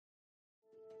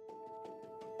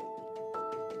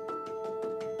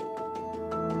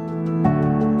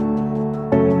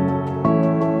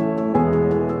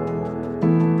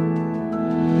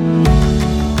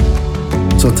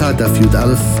Daf Yud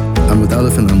Aleph, Amud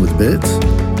Aleph and Amud Bet,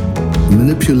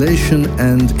 Manipulation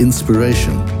and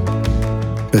Inspiration,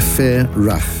 Befer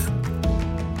Rach.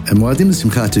 Moadim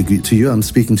Simcha to you. I'm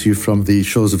speaking to you from the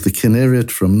shores of the Kinneret,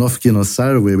 from Nofkin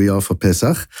Osar, where we are for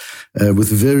Pesach, with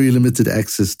very limited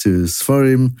access to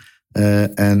Sforim,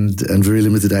 and very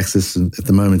limited access at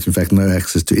the moment, in fact, no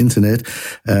access to internet.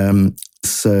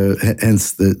 So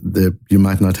hence you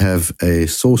might not have a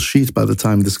source sheet by the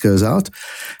time this goes out.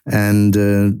 And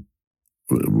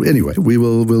anyway,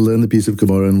 we'll learn the piece of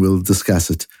Gemara and we'll discuss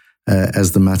it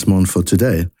as the matmon for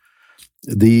today.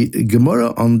 The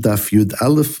Gemara on Daf Yud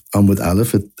Aleph, Amud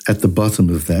Aleph, at the bottom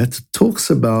of that, talks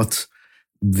about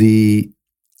the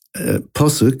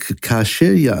Pasuk,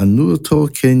 Kasher ya'anu oto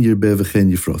ken yirbe v'chen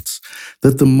yifrotz,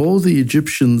 that the more the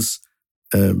Egyptians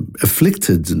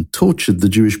afflicted and tortured the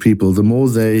Jewish people, the more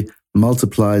they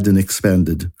multiplied and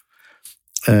expanded.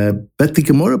 But the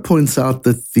Gemara points out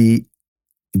that the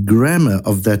grammar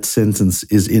of that sentence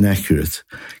is inaccurate.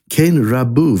 Ken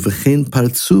rabu v'chen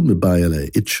partzu mebayale.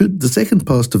 It should, the second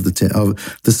part of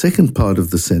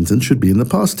the sentence should be in the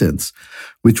past tense,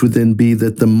 which would then be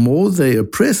that the more they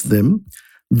oppressed them,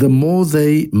 the more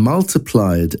they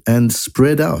multiplied and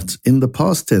spread out in the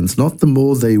past tense, not the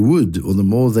more they would or the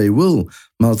more they will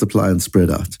multiply and spread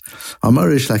out. Amar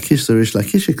Rish Lakish, so Rish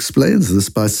Lakish explains this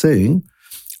by saying,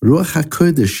 Ruach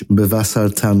HaKodesh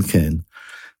bevasar tam ken.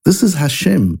 This is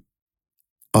Hashem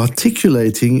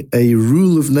articulating a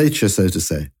rule of nature, so to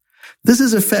say. This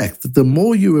is a fact that the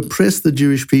more you oppress the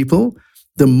Jewish people,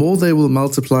 the more they will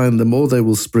multiply and the more they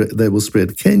will spread. Ken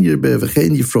yirbe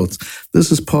v'chen yifrotz.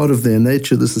 This is part of their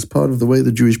nature. This is part of the way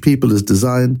the Jewish people is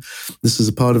designed. This is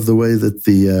a part of the way that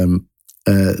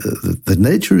the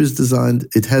nature is designed.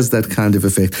 It has that kind of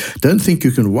effect. Don't think you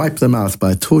can wipe them out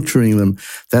by torturing them.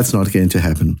 That's not going to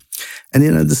happen. And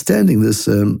in understanding this,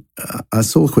 I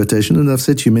saw a quotation, and I've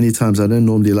said to you many times, I don't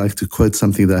normally like to quote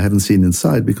something that I haven't seen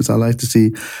inside because I like to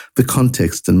see the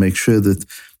context and make sure that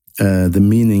the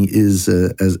meaning is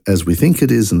as we think it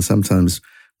is, and sometimes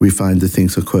we find that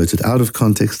things are quoted out of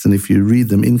context, and if you read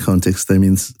them in context, they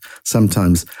mean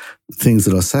sometimes things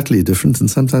that are subtly different and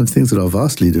sometimes things that are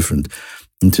vastly different.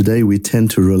 And today we tend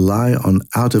to rely on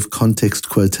out-of-context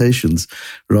quotations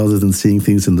rather than seeing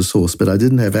things in the source. But I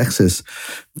didn't have access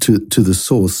to the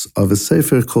source of a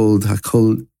sefer called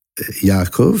Hakol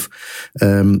Yaakov,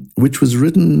 which was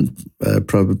written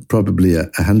probably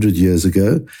 100 years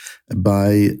ago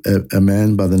by a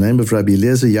man by the name of Rabbi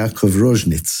Eliezer Yaakov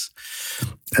Rožnitz.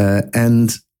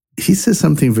 And he says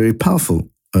something very powerful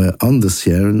on this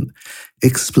here and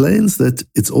explains that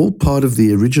it's all part of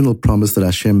the original promise that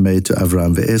Hashem made to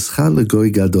Avraham, Ve'escha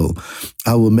legoy gadol,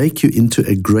 I will make you into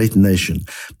a great nation.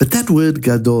 But that word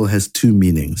gadol has two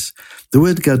meanings. The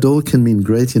word gadol can mean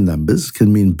great in numbers,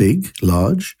 can mean big,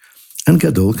 large, and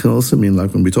gadol can also mean,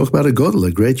 like when we talk about a gadol,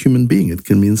 a great human being, it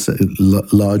can mean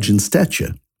large in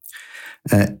stature.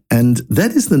 And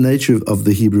that is the nature of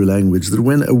the Hebrew language, that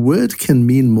when a word can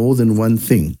mean more than one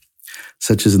thing,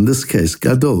 such as in this case,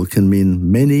 gadol can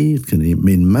mean many, it can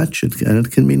mean much, and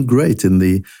it can mean great in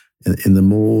the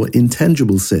more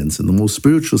intangible sense, in the more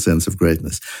spiritual sense of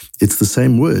greatness. It's the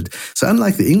same word. So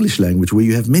unlike the English language, where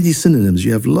you have many synonyms,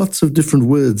 you have lots of different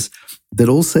words that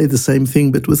all say the same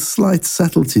thing, but with slight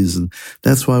subtleties. And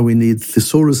that's why we need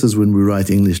thesauruses when we write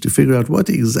English to figure out what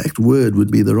exact word would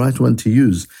be the right one to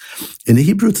use. In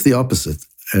Hebrew, it's the opposite.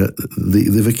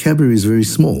 The vocabulary is very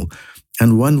small,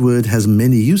 and one word has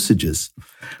many usages.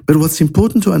 But what's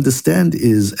important to understand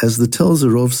is, as the Tel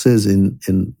Zerov says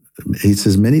he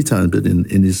says many times, but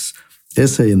in his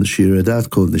essay in the Shir Adat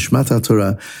called Nishmat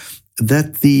HaTorah,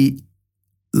 that the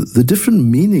different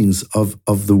meanings of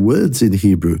the words in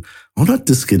Hebrew are not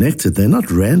disconnected, they're not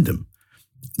random.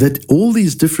 That all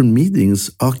these different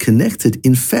meanings are connected.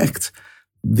 In fact,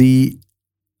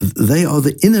 they are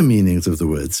the inner meanings of the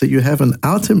word. So you have an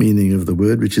outer meaning of the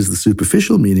word, which is the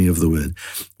superficial meaning of the word.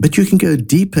 But you can go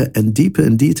deeper and deeper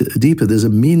and deeper. There's a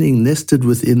meaning nested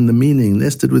within the meaning,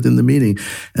 nested within the meaning.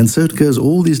 And so it goes,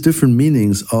 all these different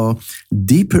meanings are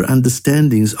deeper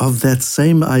understandings of that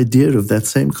same idea, of that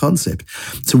same concept.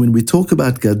 So when we talk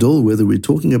about gadol, whether we're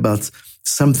talking about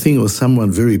something or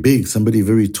someone very big, somebody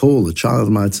very tall, a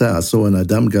child might say, I saw an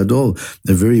Adam Gadol,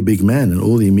 a very big man, and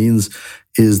all he means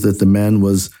is that the man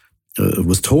was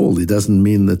tall. It doesn't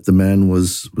mean that the man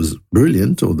was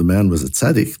brilliant or the man was a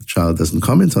tzaddik. The child doesn't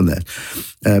comment on that.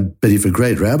 But if a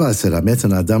great rabbi said, I met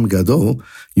an Adam Gadol,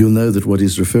 you'll know that what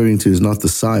he's referring to is not the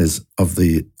size of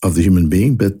the human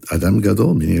being, but Adam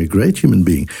Gadol, meaning a great human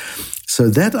being. So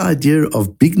that idea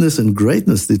of bigness and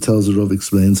greatness, the Tel Zerov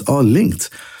explains, are linked.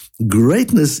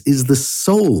 Greatness is the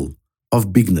soul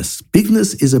of bigness.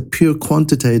 Bigness is a pure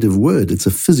quantitative word. It's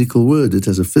a physical word. It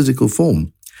has a physical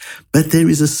form. But there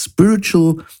is a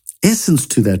spiritual essence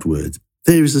to that word.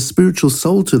 There is a spiritual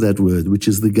soul to that word, which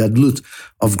is the gadlut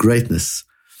of greatness.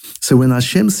 So when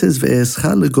Hashem says,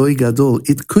 Ve'escha legoy gadol,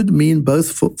 it could mean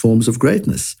both forms of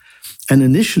greatness. And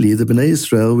initially, the Bnei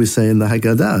Israel, we say in the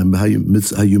Haggadah,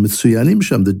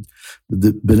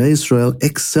 the Bnei Israel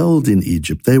excelled in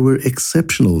Egypt. They were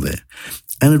exceptional there.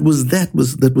 And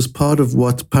that was part of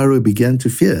what Paro began to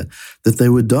fear, that they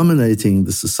were dominating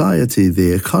the society,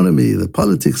 the economy, the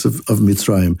politics of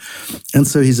Mitzrayim. And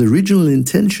so his original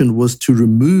intention was to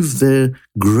remove their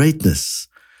greatness,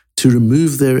 to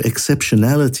remove their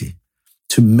exceptionality,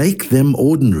 to make them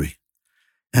ordinary.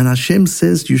 And Hashem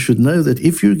says you should know that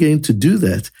if you're going to do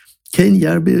that, if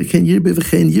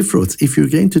you're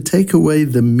going to take away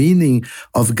the meaning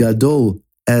of Gadol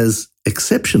as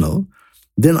exceptional,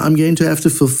 then I'm going to have to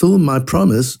fulfill my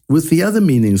promise with the other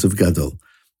meanings of Gadol.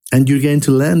 And you're going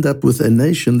to land up with a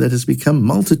nation that has become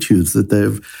multitudes, that they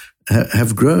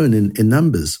have grown in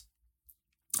numbers.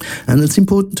 And it's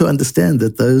important to understand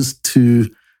that those two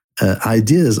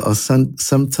ideas are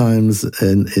sometimes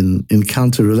in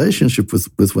counter relationship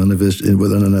with one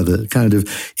another, kind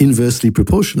of inversely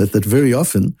proportionate, that very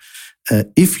often,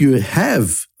 if you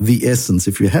have the essence,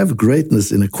 if you have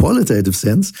greatness in a qualitative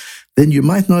sense, then you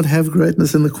might not have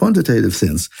greatness in the quantitative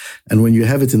sense. And when you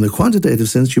have it in the quantitative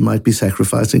sense, you might be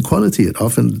sacrificing quality.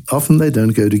 Often they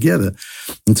don't go together.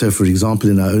 And so, for example,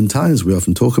 in our own times, we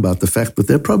often talk about the fact that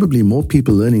there are probably more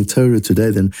people learning Torah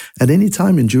today than at any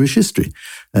time in Jewish history.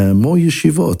 More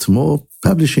yeshivot, more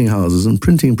publishing houses and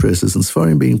printing presses and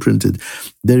Sfarim being printed.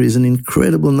 There is an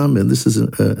incredible number, and this is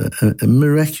a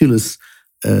miraculous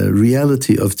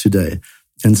reality of today,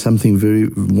 and something very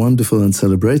wonderful and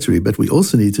celebratory. But we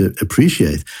also need to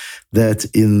appreciate that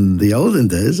in the olden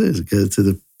days, go to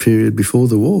the period before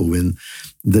the war, when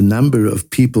the number of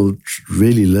people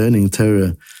really learning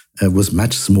Torah was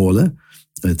much smaller.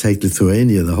 Take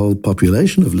Lithuania, the whole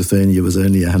population of Lithuania was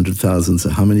only 100,000.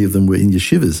 So how many of them were in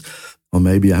yeshivas? Or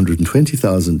maybe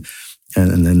 120,000.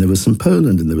 And then there was some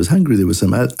Poland, and there was Hungary, there were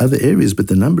some other areas, but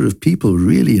the number of people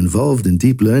really involved in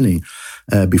deep learning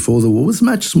before the war was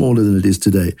much smaller than it is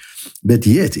today. But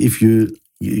yet, if you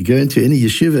go into any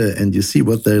yeshiva and you see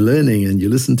what they're learning, and you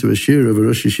listen to a shiur of a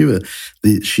Rosh Yeshiva,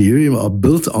 the shiurim are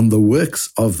built on the works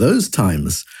of those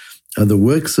times, the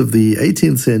works of the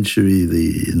 18th century,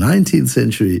 the 19th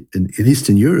century in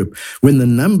Eastern Europe, when the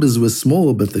numbers were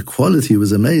small, but the quality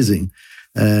was amazing.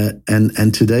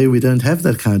 And today we don't have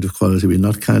that kind of quality. We're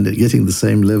not kind of getting the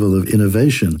same level of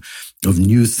innovation, of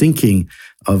new thinking,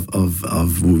 of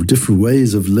different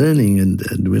ways of learning, and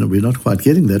we're not quite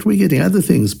getting that. We're getting other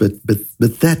things, but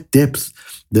that depth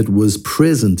that was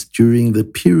present during the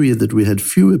period that we had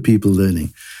fewer people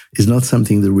learning is not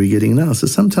something that we're getting now. So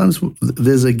sometimes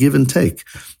there's a give and take.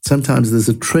 Sometimes there's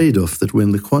a trade-off, that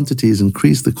when the quantity is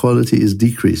increased, the quality is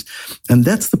decreased. And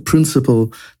that's the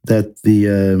principle that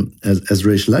as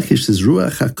Reish Lakish says,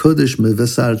 Ruach HaKodesh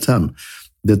Mevasar Tam,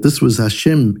 that this was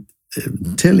Hashem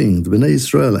telling the Bnei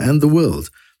Israel and the world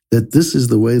that this is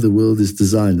the way the world is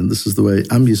designed, and this is the way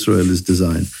Am Yisrael is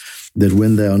designed. That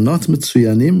when they are not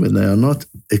Mitsuyanim, when they are not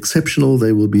exceptional,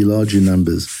 they will be large in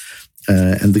numbers.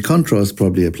 And the contrast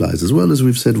probably applies as well. As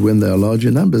we've said, when they are larger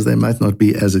numbers, they might not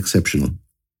be as exceptional.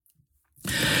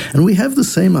 And we have the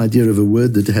same idea of a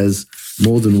word that has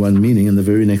more than one meaning in the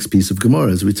very next piece of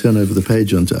Gemara. As we turn over the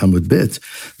page onto Amud Bet,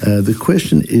 the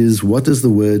question is, what does the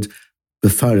word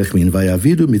befarech mean?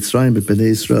 Vayavidu Mitzrayim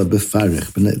b'nei Yisrael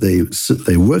befarech.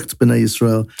 They worked b'nei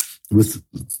Yisrael with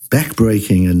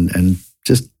backbreaking and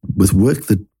just with work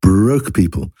that broke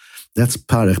people. That's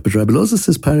parech. But Rabbi Loza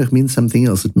says parech means something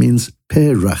else. It means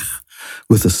perach,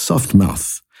 with a soft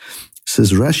mouth. It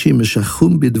says Rashi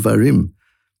meshachum bidvarim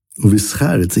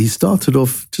uvischar. He started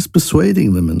off just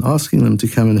persuading them and asking them to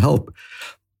come and help.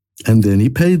 And then he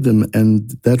paid them, and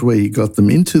that way he got them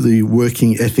into the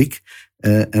working ethic,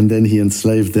 and then he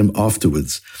enslaved them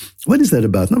afterwards. What is that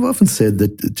about? And I've often said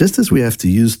that just as we have to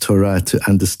use Torah to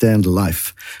understand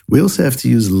life, we also have to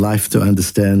use life to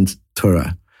understand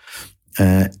Torah.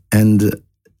 And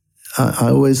I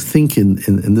always think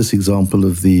in this example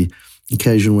of the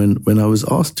occasion when I was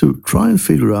asked to try and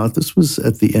figure out, this was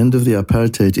at the end of the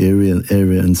apartheid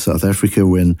area in South Africa,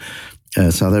 when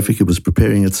South Africa was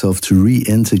preparing itself to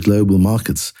re-enter global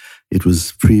markets. It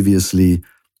was previously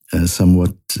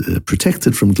somewhat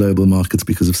protected from global markets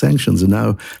because of sanctions. And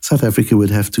now South Africa would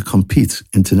have to compete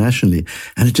internationally.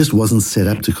 And it just wasn't set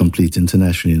up to compete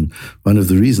internationally. And one of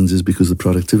the reasons is because the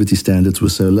productivity standards were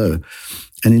so low.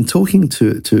 And in talking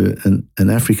to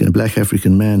a black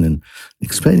African man and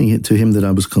explaining it to him that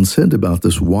I was concerned about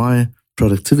this, why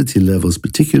productivity levels,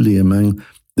 particularly among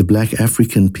the black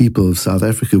African people of South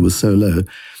Africa, was so low,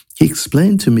 he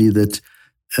explained to me that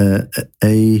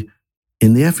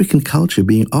in the African culture,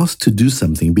 being asked to do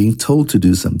something, being told to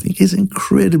do something, is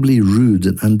incredibly rude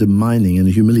and undermining and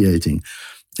humiliating.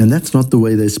 And that's not the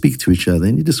way they speak to each other.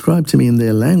 And he described to me in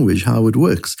their language how it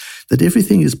works, that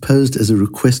everything is posed as a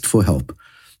request for help.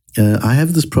 I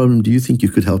have this problem. Do you think you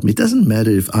could help me? It doesn't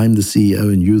matter if I'm the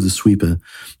CEO and you're the sweeper.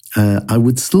 I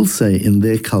would still say in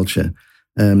their culture,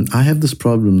 I have this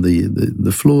problem.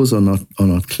 The floors are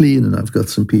not clean, and I've got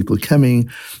some people coming.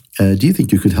 Do you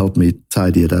think you could help me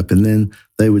tidy it up? And then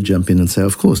they would jump in and say,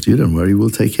 of course, you don't worry, we'll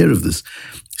take care of this.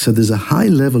 So there's a high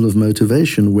level of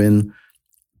motivation when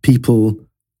people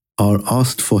are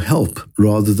asked for help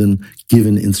rather than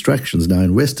given instructions. Now,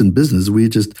 in Western business, we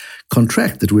just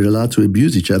contract that we're allowed to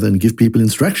abuse each other and give people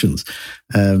instructions.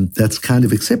 That's kind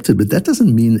of accepted, but that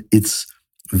doesn't mean it's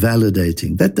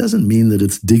validating. That doesn't mean that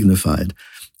it's dignified.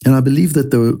 And I believe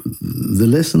that the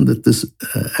lesson that this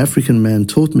African man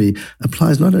taught me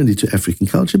applies not only to African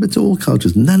culture, but to all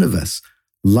cultures. None of us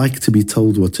like to be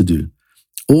told what to do.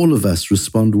 All of us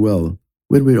respond well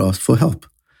when we're asked for help.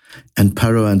 And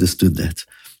Paro understood that.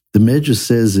 The Medrash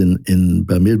says in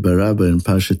Bamir Baraba in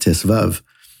Parsha Tesvav,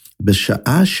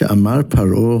 B'sha'a she'amar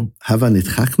Paro hava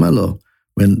nitchak malo,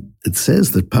 when it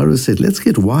says that Paro said, let's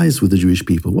get wise with the Jewish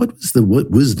people. What was the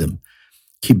wisdom?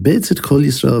 Kibetz et kol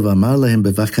Yisrael v'amar lahem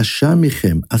bevakasha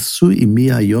michem asu imi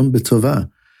hayom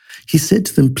b'tova. He said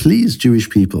to them, please, Jewish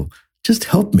people, just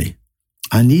help me.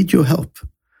 I need your help.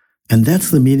 And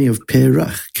that's the meaning of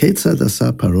Perach. Ketzad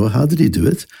asa Paro, how did he do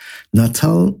it?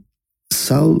 Natal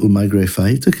Sal u'magrefa,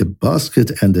 he took a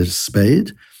basket and a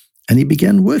spade, and he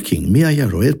began working.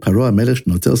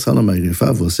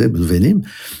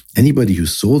 Anybody who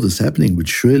saw this happening would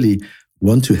surely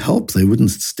want to help. They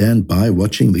wouldn't stand by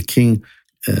watching the king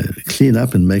clean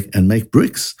up and make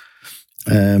bricks.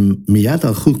 Miyad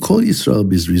alchu kol Yisrael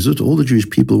bizrizut. All the Jewish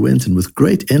people went, and with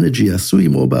great energy, asui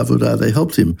mo ba'avodah, they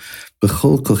helped him.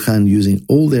 B'chol kochan, using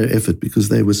all their effort because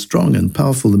they were strong and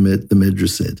powerful. The Medrash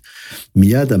said,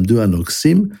 Miyad amdu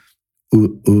anoksim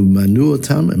umanu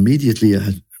otam. Immediately,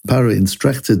 Paro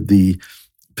instructed the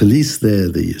police there,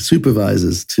 the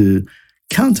supervisors, to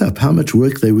count up how much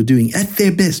work they were doing at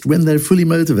their best when they're fully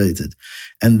motivated.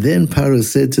 And then Paro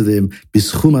said to them,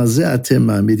 B'schum hazeh atem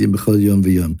ma'amidim b'chol yom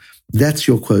v'yom. That's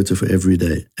your quota for every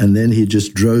day. And then he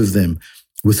just drove them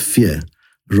with fear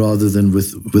rather than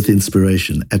with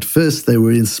inspiration. At first, they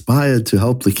were inspired to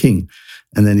help the king.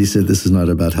 And then he said, this is not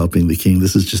about helping the king.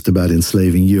 This is just about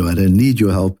enslaving you. I don't need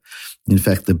your help. In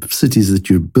fact, the cities that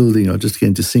you're building are just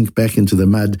going to sink back into the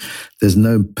mud. There's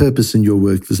no purpose in your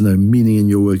work. There's no meaning in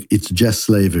your work. It's just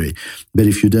slavery. But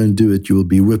if you don't do it, you will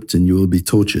be whipped and you will be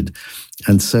tortured.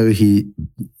 And so he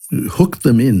hooked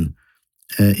them in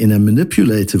a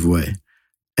manipulative way.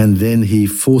 And then he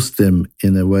forced them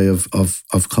in a way of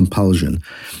compulsion.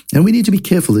 And we need to be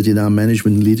careful that in our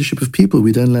management and leadership of people,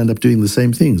 we don't land up doing the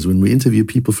same things. When we interview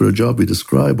people for a job, we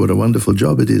describe what a wonderful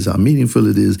job it is, how meaningful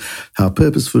it is, how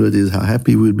purposeful it is, how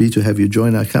happy we'd be to have you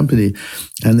join our company.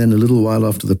 And then a little while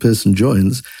after the person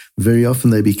joins, very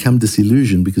often they become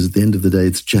disillusioned because at the end of the day,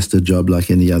 it's just a job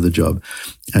like any other job.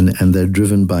 And they're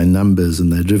driven by numbers, and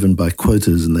they're driven by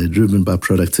quotas, and they're driven by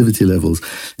productivity levels.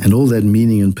 And all that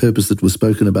meaning and purpose that was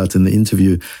spoken about in the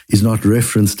interview is not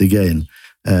referenced again.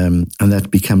 And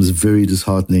that becomes very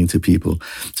disheartening to people.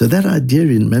 So that idea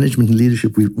in management and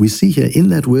leadership, we see here in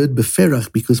that word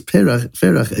beferach, because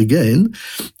ferach, again,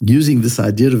 using this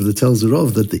idea of the Tel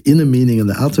Zerov, that the inner meaning and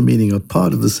the outer meaning are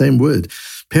part of the same word.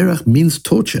 Perach means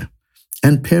torture.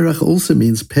 And perach also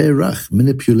means perach,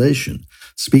 manipulation,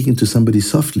 speaking to somebody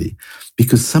softly.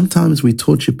 Because sometimes we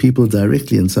torture people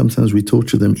directly and sometimes we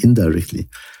torture them indirectly.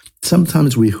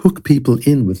 Sometimes we hook people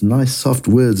in with nice, soft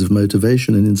words of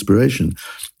motivation and inspiration,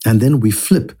 and then we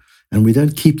flip and we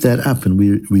don't keep that up, and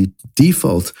we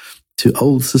default to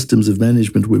old systems of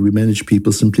management where we manage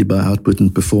people simply by output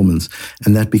and performance,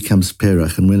 and that becomes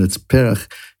perach. And when it's perach,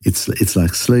 it's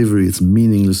like slavery, it's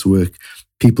meaningless work.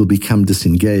 People become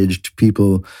disengaged,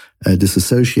 people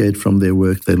disassociate from their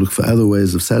work, they look for other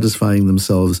ways of satisfying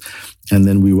themselves, and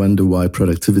then we wonder why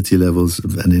productivity levels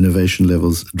and innovation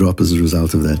levels drop as a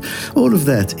result of that. All of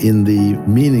that in the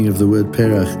meaning of the word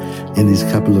perach in these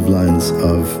couple of lines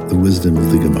of the wisdom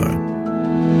of the Gemara.